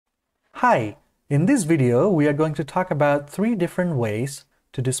Hi, in this video we are going to talk about three different ways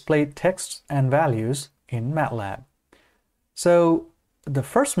to display texts and values in MATLAB. So the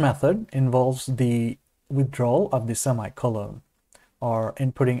first method involves the withdrawal of the semicolon or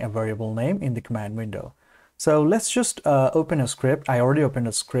inputting a variable name in the command window. So let's just open a script. I already opened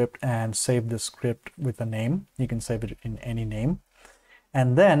a script and saved the script with a name. You can save it in any name.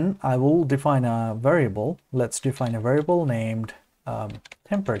 And then I will define a variable. Let's define a variable named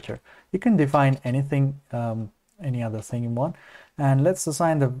temperature. You can define anything, any other thing you want. And let's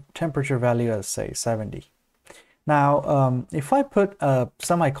assign the temperature value as, say, 70. Now, if I put a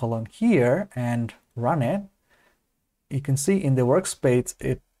semicolon here and run it, you can see in the workspace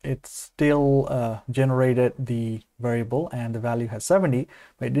it still generated the variable and the value has 70,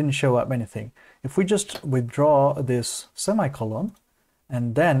 but it didn't show up anything. If we just withdraw this semicolon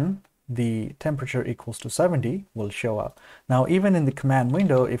and then the temperature equals to 70 will show up. Now, even in the command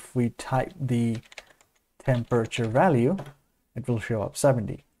window, if we type the temperature value, it will show up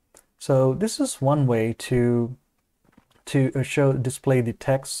 70. So this is one way to display the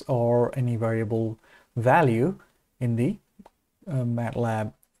text or any variable value in the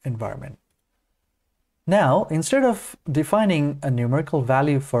MATLAB environment. Now, instead of defining a numerical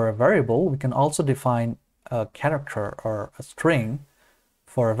value for a variable, we can also define a character or a string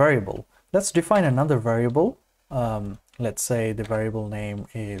for a variable. Let's define another variable. Let's say the variable name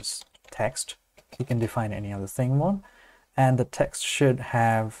is text. You can define any other thing you want, and the text should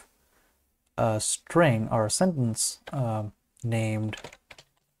have a string or a sentence named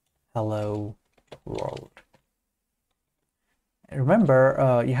hello world.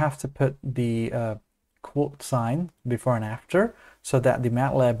 Remember, you have to put the quote sign before and after so that the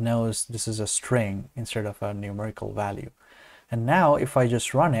MATLAB knows this is a string instead of a numerical value. And now if I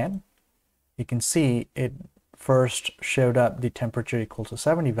just run it, you can see it first showed up the temperature equal to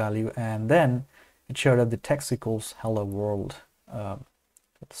 70 value, and then it showed up the text equals hello world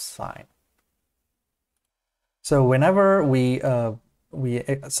sign. So whenever we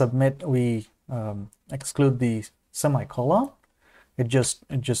exclude the semicolon, it just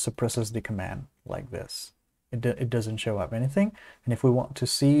suppresses the command like this. It doesn't show up anything. And if we want to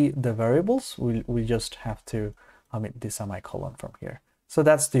see the variables, we just have to omit the semicolon from here. So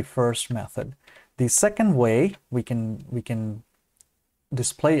that's the first method. The second way we can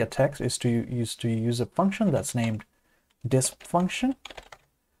display a text is to use a function that's named disp function.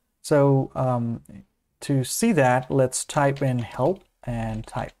 So to see that, let's type in help and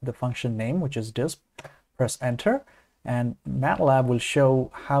type the function name, which is disp. Press enter, and MATLAB will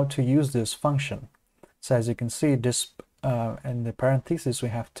show how to use this function. So as you can see, disp in the parentheses, we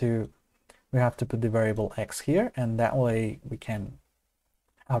have to put the variable x here, and that way we can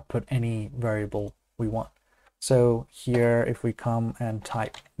output any variable we want. So here, if we come and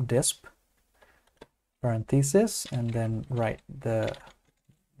type disp parenthesis and then write the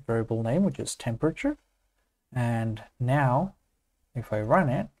variable name, which is temperature, and now if I run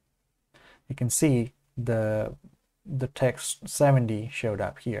it, you can see the text 70 showed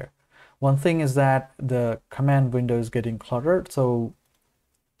up here. One thing is that the command window is getting cluttered, so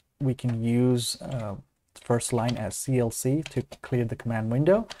we can use first line as CLC to clear the command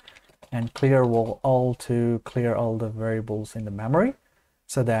window, and clear all to clear all the variables in the memory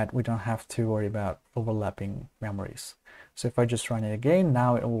so that we don't have to worry about overlapping memories. So if I just run it again,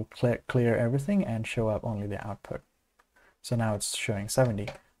 now it will clear everything and show up only the output. So now it's showing 70.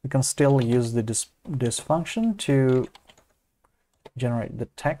 We can still use the disp function to generate the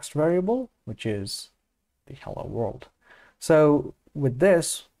text variable, which is the hello world. So with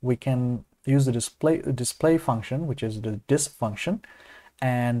this, we can use the display function, which is the disp function,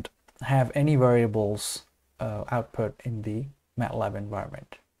 and have any variables output in the MATLAB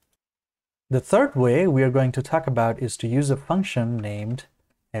environment. The third way we are going to talk about is to use a function named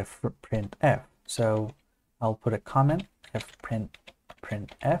fprintf. So I'll put a comment,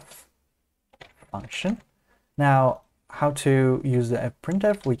 fprintf function. Now, how to use the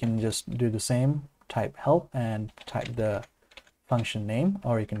fprintf? We can just do the same, type help and type the function name,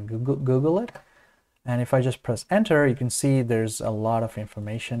 or you can Google it. And if I just press enter, you can see there's a lot of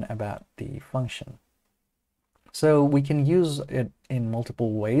information about the function. So we can use it in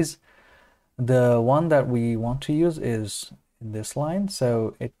multiple ways. The one that we want to use is in this line.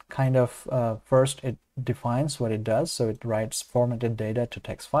 So it kind of, first it defines what it does. So it writes formatted data to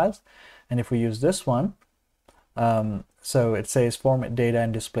text files. And if we use this one, so it says format data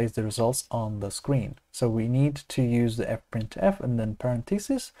and displays the results on the screen. So we need to use the fprintf and then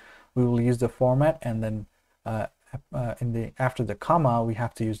parentheses. We will use the format, and then after the comma we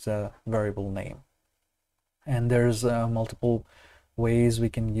have to use the variable name. And there's multiple ways we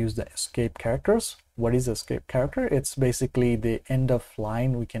can use the escape characters. What is escape character? It's basically the end of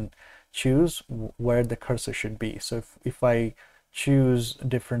line we can choose where the cursor should be. So if I choose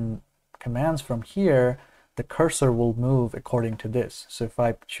different commands from here, the cursor will move according to this. So if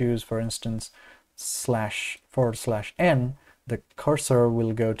I choose, for instance, /n, the cursor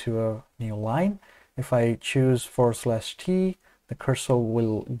will go to a new line. If I choose /t, the cursor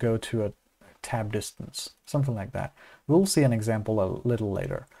will go to a tab distance, something like that. We'll see an example a little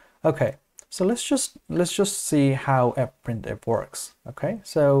later. Okay, so let's just see how fprintf works. Okay,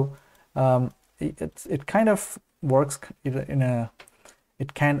 so it kind of works in a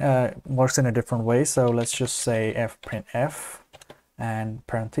works in a different way. So let's just say fprintf and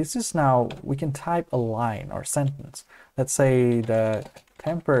parentheses. Now we can type a line or sentence. Let's say the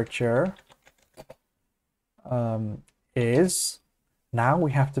temperature is, now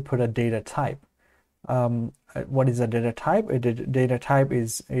we have to put a data type. What is a data type? A data type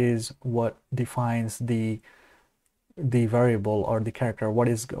is what defines the variable or the character, what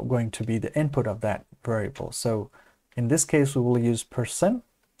is going to be the input of that variable. So in this case, we will use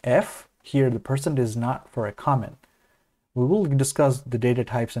 %f. Here, the % is not for a comment. We will discuss the data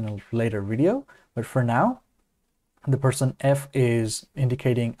types in a later video, but for now, the %f is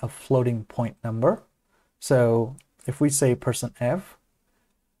indicating a floating point number. So if we say %f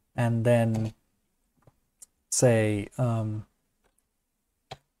and then say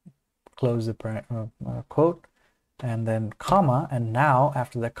close the quote and then comma, and now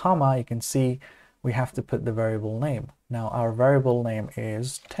after the comma you can see we have to put the variable name. Now our variable name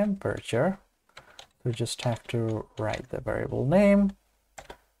is temperature. We just have to write the variable name,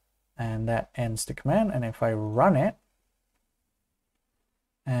 and that ends the command. And if I run it,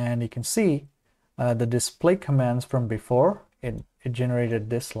 and you can see the display commands from before, it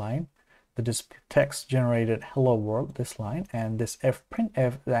generated this line. The disp text generated hello world, this line, and this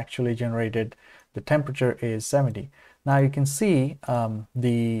fprintf actually generated the temperature is 70. Now you can see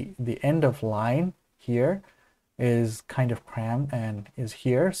the end of line here is kind of crammed and is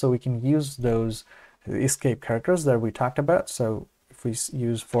here, so we can use those escape characters that we talked about. So if we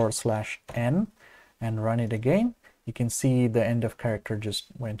use /n and run it again, you can see the end of character just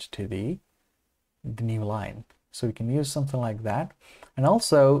went to the new line. So we can use something like that. And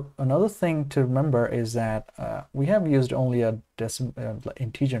also another thing to remember is that we have used only a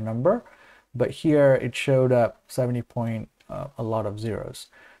integer number, but here it showed up 70 point a lot of zeros.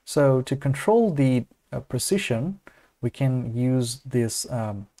 So to control the precision, we can use this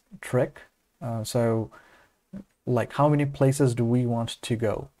trick. So like, how many places do we want to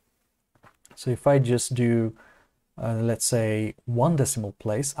go? So if I just do let's say 1 decimal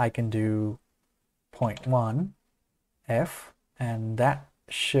place, I can do 0.1 f, and that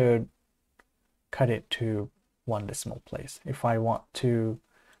should cut it to 1 decimal place. If I want to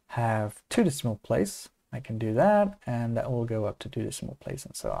have 2 decimal place, I can do that, and that will go up to 2 decimal place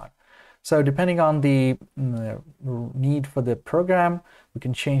and so on. So depending on the need for the program, we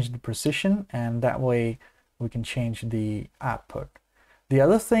can change the precision, and that way we can change the output. The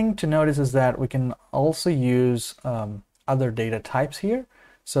other thing to notice is that we can also use other data types here.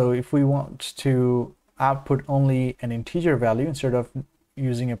 So if we want to output only an integer value, instead of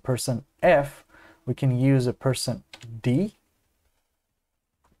using a %f, we can use a %d,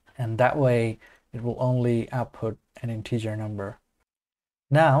 and that way it will only output an integer number.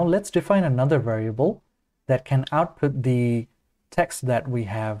 Now let's define another variable that can output the text that we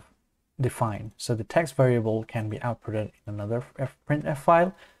have defined. So the text variable can be outputted in another fprintf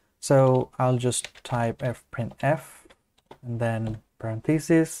file. So I'll just type fprintf and then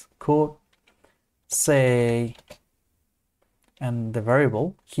parentheses, quote, say, and the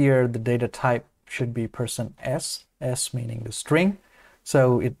variable here, the data type should be %s, s meaning the string.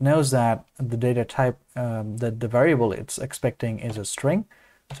 So it knows that the data type, that the variable it's expecting is a string.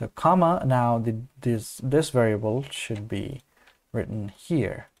 So comma, now this variable should be written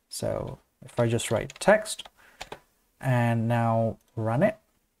here. So if I just write text and now run it,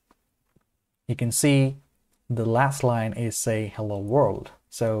 you can see the last line is say hello world.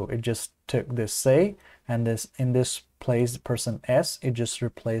 So it just took this say, and this in this place %s, it just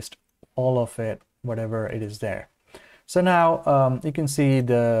replaced all of it, whatever it is there. So now you can see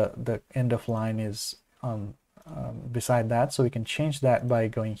the end of line is beside that, so we can change that by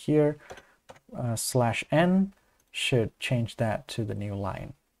going here. /n should change that to the new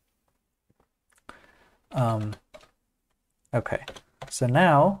line. Okay, so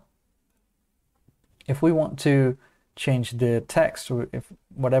now if we want to change the text, if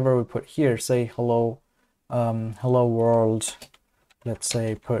whatever we put here, say hello hello world, let's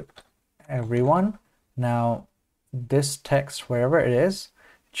say put everyone. Now this text, wherever it is,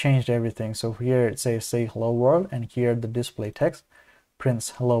 changed everything. So here it says say hello world, and here the display text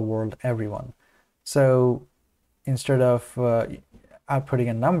prints hello world everyone. So instead of outputting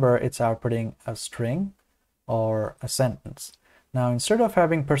a number, it's outputting a string or a sentence. Now instead of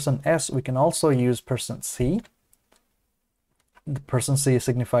having %s, we can also use %c. The %c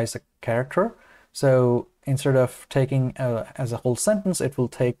signifies a character. So instead of taking as a whole sentence, it will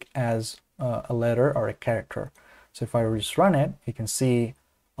take as a letter or a character. So if I just run it, you can see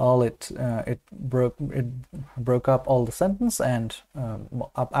all it broke up all the sentence and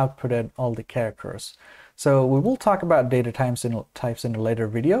outputted all the characters. So we will talk about data types in a later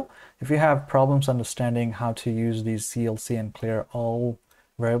video. If you have problems understanding how to use these CLC and clear all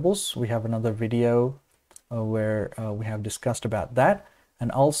variables, we have another video where we have discussed about that.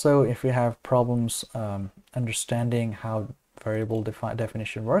 And also, if you have problems understanding how variable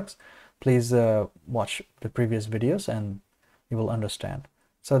definition works, please watch the previous videos and you will understand.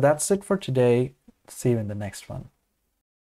 So that's it for today. See you in the next one.